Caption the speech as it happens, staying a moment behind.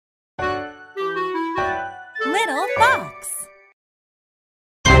little fox.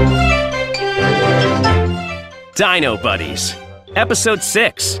 Dino Buddies, Episode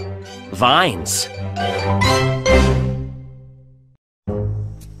 6, Vines.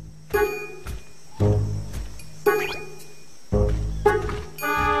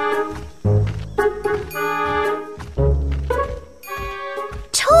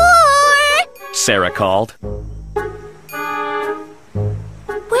 Sarah called.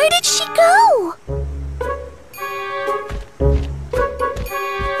 Where did she go?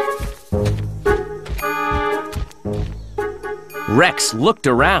 Rex looked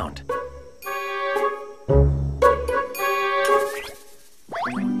around.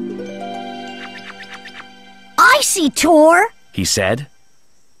 I see Tor, He said.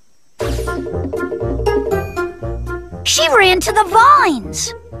 She ran to the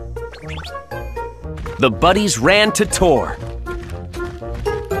vines. The buddies ran to Tor.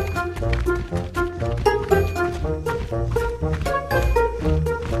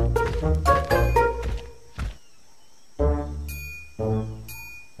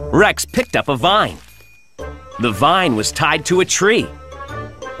 Rex picked up a vine. The vine was tied to a tree.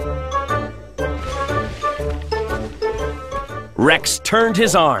 Rex turned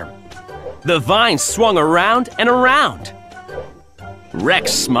his arm. The vine swung around and around.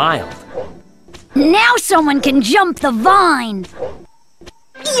 Rex smiled. Now someone can jump the vine.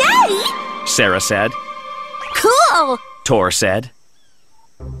 Yay! Sarah said. Cool! Tor said.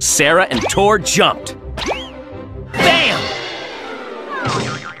 Sarah and Tor jumped. Bam!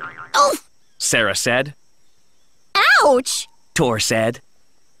 Oof! Sarah said. Ouch! Tor said.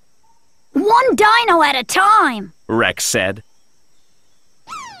 One dino at a time. Rex said.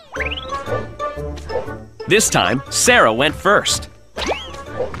 This time, Sarah went first.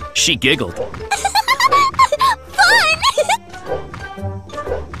 She giggled. Fun!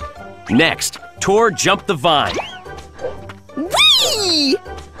 Next, Tor jumped the vine. Whee!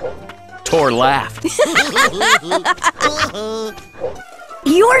 Tor laughed.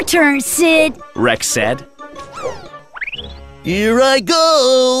 Your turn, Sid. Rex said. Here I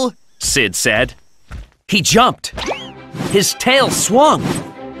go! Sid said. He jumped. His tail swung.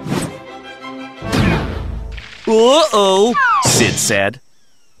 Uh-oh! Sid said.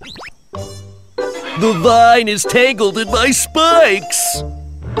 The vine is tangled in my spikes!